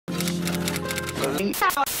They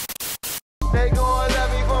gon'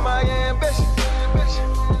 love me for my ambition.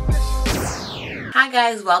 Hi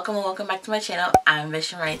guys, welcome and welcome back to my channel. I'm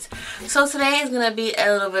Vision Rights. So today is gonna be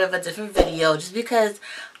a little bit of a different video, just because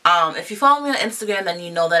if you follow me on Instagram, then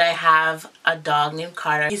you know that I have a dog named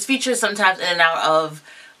Carter. He's featured sometimes in and out of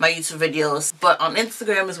my YouTube videos, but on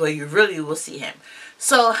Instagram is where you really will see him.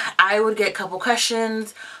 So I would get a couple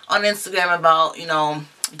questions on Instagram about, you know,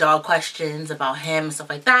 dog questions about him and stuff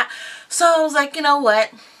like that. So I was like, you know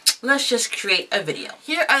what, let's just create a video.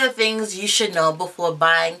 Here are the things you should know before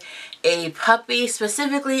buying a puppy,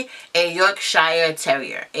 specifically a Yorkshire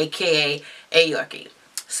Terrier, aka a Yorkie.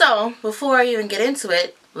 So before I even get into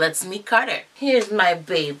it, let's meet Carter. Here's my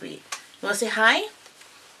baby. You want to say hi?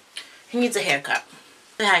 He needs a haircut.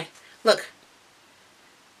 Say hi. Look.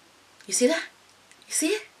 You see that? You see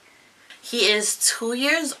it? He is 2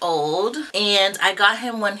 years old, and I got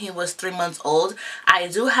him when he was 3 months old. I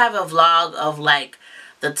do have a vlog of like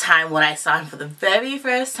the time when I saw him for the very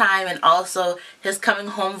first time, and also his coming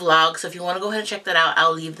home vlog. So if you want to go ahead and check that out,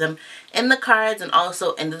 I'll leave them in the cards and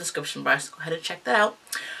also in the description bar, so go ahead and check that out.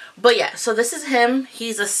 But yeah, so this is him.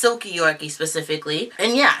 He's a Silky Yorkie specifically,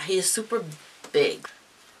 and yeah, he's super big.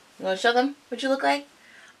 You want to show them what you look like?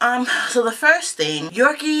 So the first thing,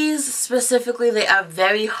 Yorkies specifically, they are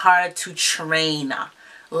very hard to train.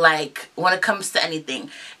 Like, when it comes to anything,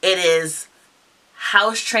 it is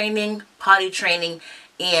house training, potty training,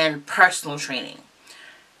 and personal training.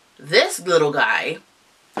 This little guy,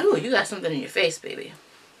 ooh, you got something in your face, baby.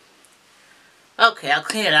 Okay, I'll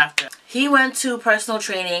clean it after. He went to personal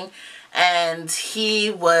training, and he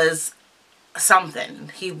was something.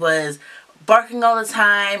 He was barking all the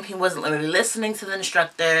time. He wasn't really listening to the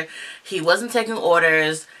instructor. He wasn't taking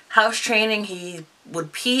orders. House training, he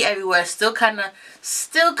would pee everywhere. Still kind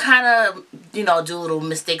of, you know, do little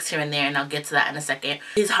mistakes here and there, and I'll get to that in a second.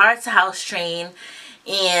 He's hard to house train,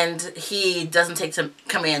 and he doesn't take some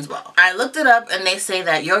commands well. I looked it up, and they say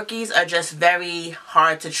that Yorkies are just very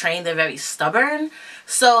hard to train. They're very stubborn.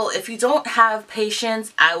 So if you don't have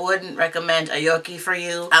patience, I wouldn't recommend a Yorkie for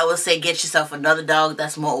you. I would say get yourself another dog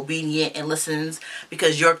that's more obedient and listens,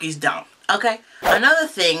 because Yorkies don't. Okay? Another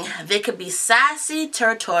thing, they could be sassy,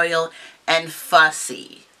 territorial, and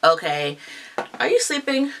fussy. Okay? Are you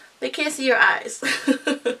sleeping? They can't see your eyes.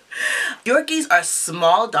 Yorkies are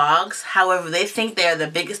small dogs. However, they think they are the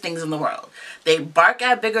biggest things in the world. They bark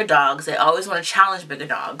at bigger dogs. They always want to challenge bigger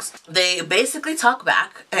dogs. They basically talk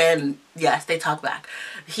back. And yes, they talk back.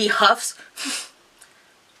 He huffs.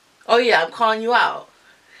 Oh yeah, I'm calling you out.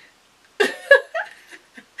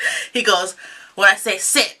 He goes, when I say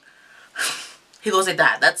sit, he goes like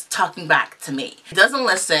that. That's talking back to me. He doesn't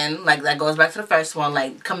listen. Like, that goes back to the first one,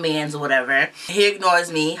 like commands or whatever. He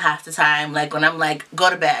ignores me half the time. Like, when I'm like, go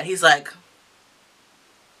to bed, he's like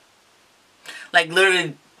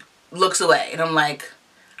literally looks away. And I'm like,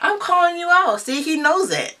 I'm calling you out. See, he knows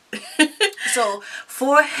it. So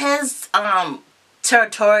for his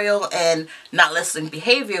territorial and not listening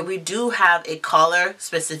behavior, we do have a collar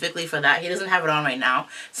specifically for that. He doesn't have it on right now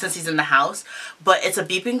since he's in the house, but it's a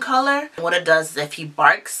beeping collar. What it does is if he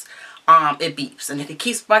barks, it beeps, and if he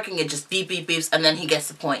keeps barking, it just beep beep beeps, and then he gets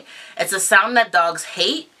the point. It's a sound that dogs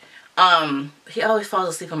hate. He always falls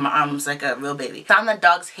asleep in my arms like a real baby. Sound that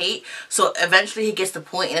dogs hate, so eventually he gets the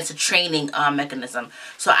point, and it's a training mechanism.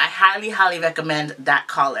 So I highly recommend that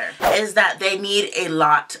collar. Is that they need a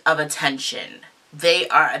lot of attention. They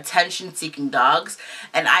are attention-seeking dogs,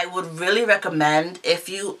 and I would really recommend, if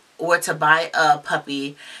you were to buy a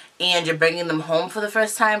puppy and you're bringing them home for the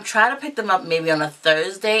first time, try to pick them up maybe on a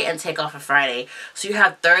Thursday and take off a Friday. So you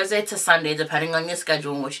have Thursday to Sunday, depending on your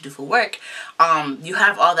schedule and what you do for work. You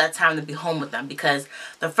have all that time to be home with them, because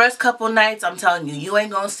the first couple nights, I'm telling you, you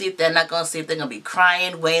ain't gonna sleep. They're not gonna sleep. They're gonna be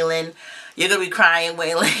crying, wailing. You're gonna be crying,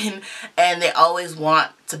 wailing, and they always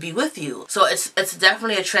want to be with you. So it's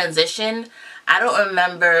definitely a transition. I don't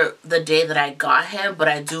remember the day that I got him, but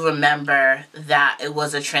I do remember that it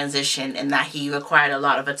was a transition and that he required a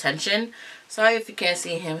lot of attention. Sorry if you can't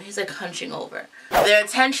see him. He's like hunching over. Their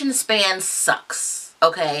attention span sucks.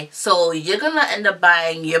 Okay, so you're gonna end up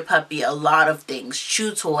buying your puppy a lot of things.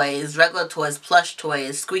 Chew toys, regular toys, plush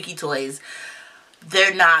toys, squeaky toys.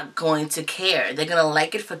 They're not going to care. They're going to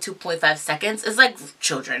like it for 2.5 seconds. It's like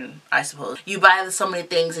children, I suppose. You buy so many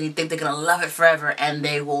things and you think they're going to love it forever, and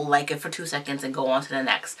they will like it for 2 seconds and go on to the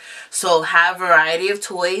next. So have a variety of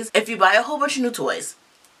toys. If you buy a whole bunch of new toys,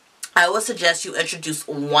 I would suggest you introduce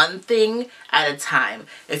one thing at a time.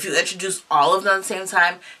 If you introduce all of them at the same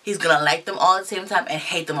time, he's going to like them all at the same time and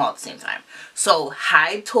hate them all at the same time. So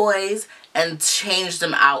hide toys and change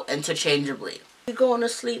them out interchangeably. You going to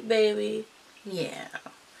sleep, baby? Yeah.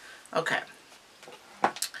 Okay.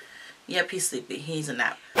 Yep, he's sleepy. He's a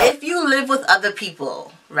nap. If you live with other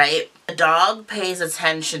people, right, a dog pays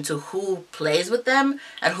attention to who plays with them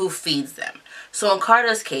and who feeds them. So in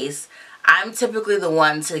Carter's case, I'm typically the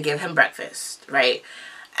one to give him breakfast, right?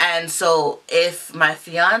 And so if my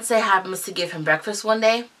fiance happens to give him breakfast one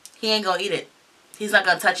day, he ain't gonna eat it. He's not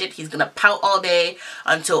gonna touch it. He's gonna pout all day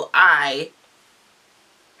until I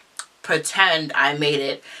pretend I made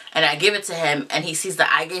it and I give it to him and he sees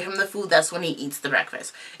that I gave him the food. That's when he eats the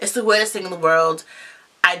breakfast. It's the weirdest thing in the world.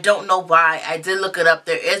 I don't know why. I did look it up.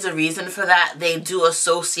 There is a reason for that. They do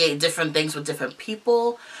associate different things with different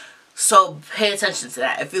people. So pay attention to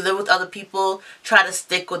that. If you live with other people, try to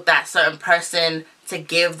stick with that certain person to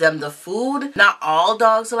give them the food. Not all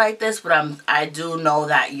dogs are like this, but I do know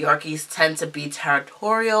that Yorkies tend to be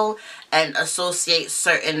territorial and associate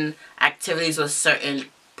certain activities with certain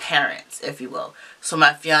parents, if you will. So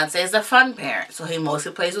my fiance is the fun parent, so he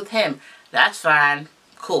mostly plays with him. That's fine.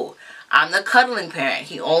 Cool. I'm the cuddling parent.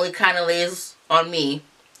 He only kind of lays on me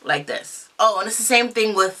like this. Oh, and it's the same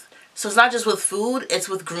thing with, so it's not just with food, it's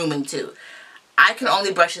with grooming too. I can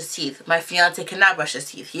only brush his teeth. My fiance cannot brush his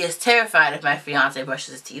teeth. He is terrified if my fiance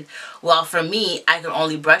brushes his teeth. While for me, I can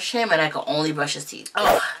only brush him and I can only brush his teeth.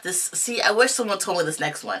 Oh, see, I wish someone told me this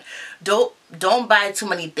next one. Don't buy too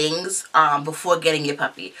many things before getting your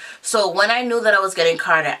puppy. So when I knew that I was getting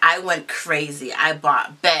Carter, I went crazy. I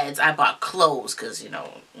bought beds, I bought clothes, because, you know,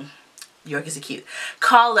 Yorkies are cute.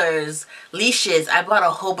 Collars, leashes. I bought a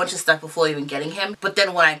whole bunch of stuff before even getting him. But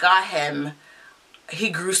then when I got him, he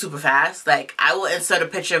grew super fast. Like, I will insert a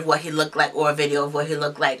picture of what he looked like or a video of what he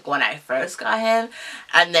looked like when I first got him.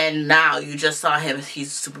 And then now you just saw him.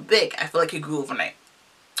 He's super big. I feel like he grew overnight.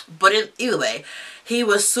 But either way, he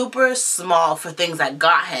was super small for things that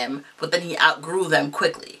got him, but then he outgrew them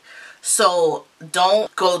quickly. So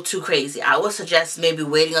don't go too crazy. I would suggest maybe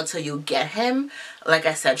waiting until you get him. Like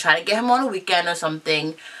I said, try to get him on a weekend or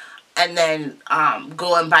something. And then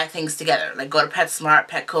go and buy things together. Like go to PetSmart,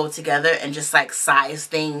 Petco together and just like size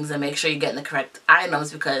things and make sure you're getting the correct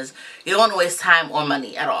items because you don't want to waste time or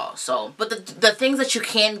money at all. So, but the things that you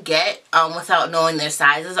can get without knowing their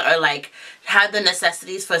sizes are like have the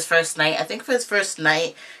necessities for his first night. I think for his first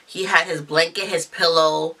night he had his blanket, his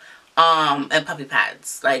pillow, and puppy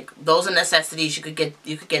pads. Like those are necessities. You could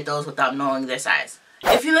get those without knowing their size.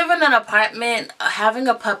 If you live in an apartment, having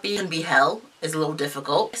a puppy can be hell. Is a little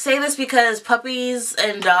difficult. I say this because puppies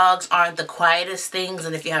and dogs aren't the quietest things,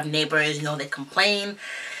 and if you have neighbors, you know, they complain.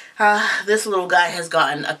 This little guy has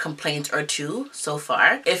gotten a complaint or two so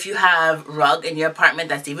far. If you have rug in your apartment,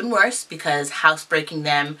 that's even worse because housebreaking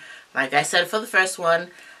them, like I said for the first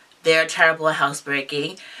one, they're terrible at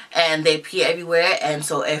housebreaking and they pee everywhere. And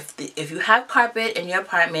so if you have carpet in your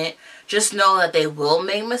apartment, just know that they will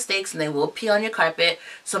make mistakes and they will pee on your carpet.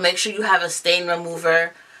 So make sure you have a stain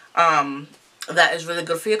remover that is really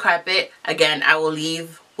good for your carpet. Again, I will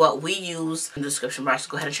leave what we use in the description bar, so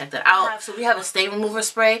go ahead and check that out. So we have a stain remover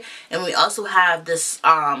spray, and we also have this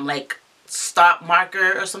like stop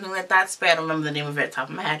marker or something like that spray. I don't remember the name of it at the top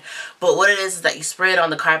of my head, but what it is that you spray it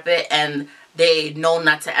on the carpet and they know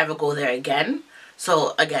not to ever go there again.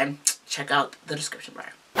 So again, check out the description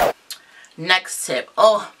bar. Next tip,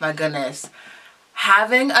 oh my goodness,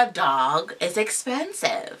 having a dog is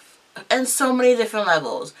expensive in so many different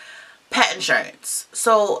levels. Pet insurance.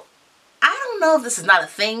 So I don't know if this is not a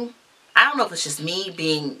thing. I don't know if it's just me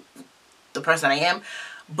being the person I am,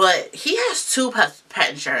 but he has two pet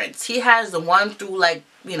insurance. He has the one through, like,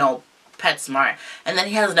 you know, PetSmart, and then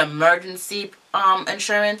he has an emergency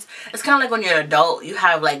insurance. It's kind of like when you're an adult, you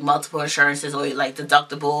have like multiple insurances or like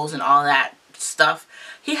deductibles and all that stuff.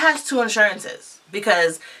 He has two insurances.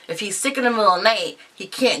 Because if he's sick in the middle of the night, he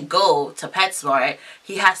can't go to PetSmart.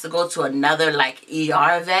 He has to go to another, like,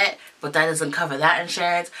 ER vet, but that doesn't cover that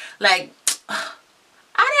insurance. Like,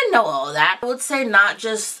 I didn't know all that. I would say not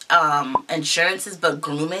just insurances, but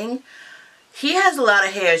grooming. He has a lot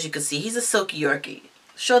of hair, as you can see. He's a Silky Yorkie.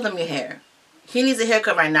 Show them your hair. He needs a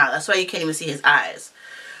haircut right now. That's why you can't even see his eyes.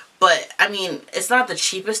 But, I mean, it's not the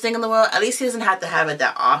cheapest thing in the world. At least he doesn't have to have it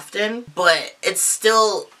that often. But it's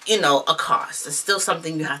still, you know, a cost. It's still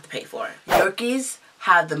something you have to pay for. Yorkies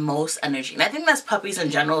have the most energy. And I think that's puppies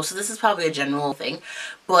in general. So this is probably a general thing.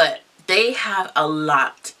 But they have a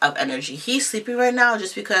lot of energy. He's sleeping right now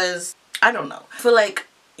just because, I don't know. I feel like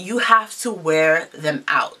you have to wear them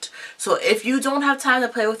out. So if you don't have time to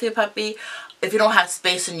play with your puppy, if you don't have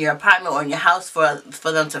space in your apartment or in your house for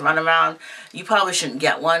them to run around, you probably shouldn't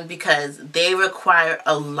get one because they require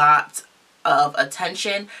a lot of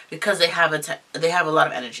attention because they have a lot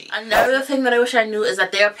of energy. Another thing that I wish I knew is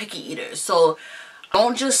that they are picky eaters. So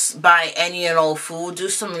Don't just buy any and all food. Do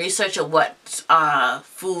some research of what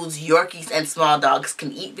foods Yorkies and small dogs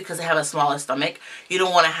can eat, because they have a smaller stomach. You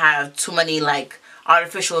don't want to have too many like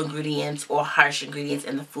artificial ingredients or harsh ingredients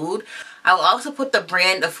in the food. I will also put the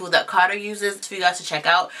brand of food that Carter uses for you guys to check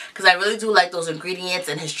out, because I really do like those ingredients,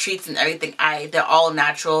 and his treats and everything. They're all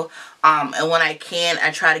natural. And when I can,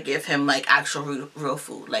 I try to give him like actual real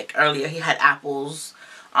food. Like earlier, he had apples.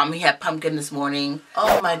 He had pumpkin this morning.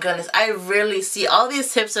 Oh my goodness, I really see all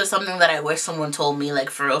these tips are something that I wish someone told me, like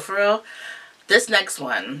for real, for real. This next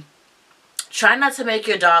one. Try not to make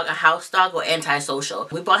your dog a house dog or antisocial.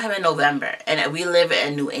 We bought him in November, and we live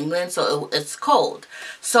in New England, so it's cold.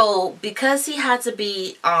 So because he had to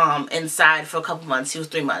be inside for a couple months, he was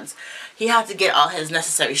 3 months, he had to get all his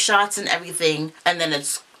necessary shots and everything, and then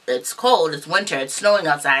it's cold, it's winter, it's snowing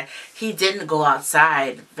outside. He didn't go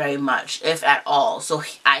outside very much, if at all. So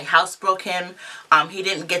I housebroke him. He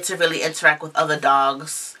didn't get to really interact with other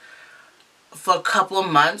dogs for a couple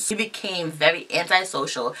of months. He became very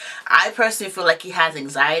antisocial. I personally feel like he has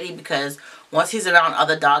anxiety, because once he's around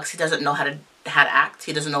other dogs, he doesn't know how to act.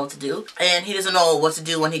 He doesn't know what to do, and he doesn't know what to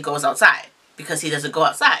do when he goes outside, because he doesn't go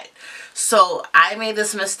outside. So I made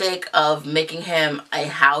this mistake of making him a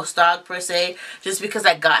house dog per se, just because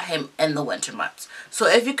I got him in the winter months. So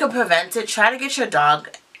if you can prevent it, try to get your dog,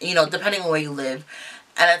 you know, depending on where you live,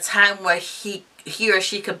 at a time where he or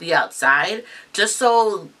she could be outside, just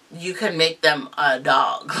so you can make them a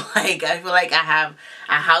dog. Like, I feel like I have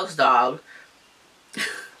a house dog.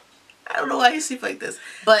 I don't know why you sleep like this.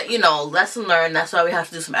 But, you know, lesson learned. That's why we have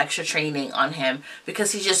to do some extra training on him,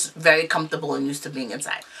 because he's just very comfortable and used to being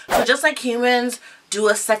inside. So just like humans, do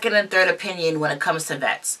a second and third opinion when it comes to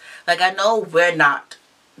vets. Like, I know we're not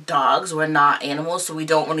dogs, we're not animals, so we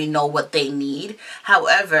don't really know what they need.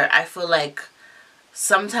 However, I feel like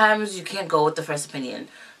sometimes you can't go with the first opinion.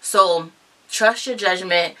 So trust your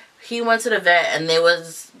judgment. He went to the vet and they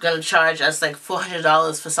was going to charge us like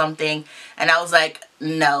 $400 for something. And I was like,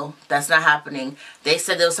 no, that's not happening. They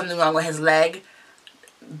said there was something wrong with his leg.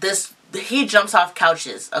 He jumps off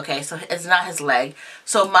couches, okay? So it's not his leg.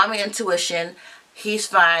 So mommy intuition, he's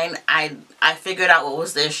fine. I figured out what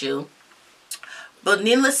was the issue. But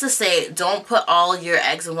needless to say, don't put all your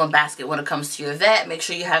eggs in one basket when it comes to your vet. Make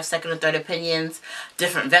sure you have second and third opinions,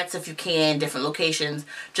 different vets if you can, different locations,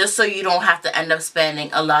 just so you don't have to end up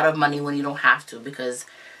spending a lot of money when you don't have to, because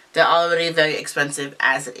they're already very expensive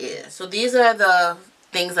as it is. So these are the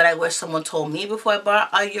things that I wish someone told me before I bought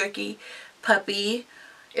a Yorkie puppy.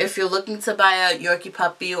 If you're looking to buy a Yorkie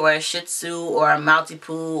puppy or a Shih Tzu or a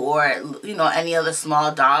Maltipoo or, you know, any other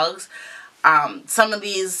small dogs, some of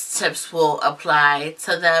these tips will apply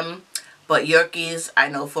to them, but Yorkies, I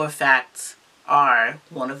know for a fact, are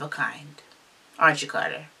one of a kind. Aren't you,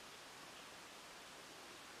 Carter?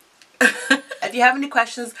 If you have any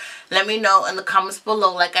questions, let me know in the comments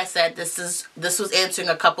below. Like I said, this was answering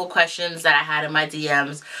a couple questions that I had in my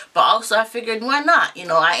DMs, but also I figured, why not? You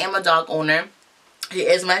know, I am a dog owner. He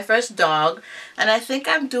is my first dog, and I think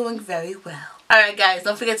I'm doing very well. Alright guys,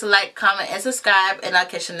 don't forget to like, comment, and subscribe, and I'll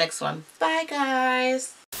catch you next one. Bye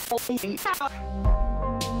guys!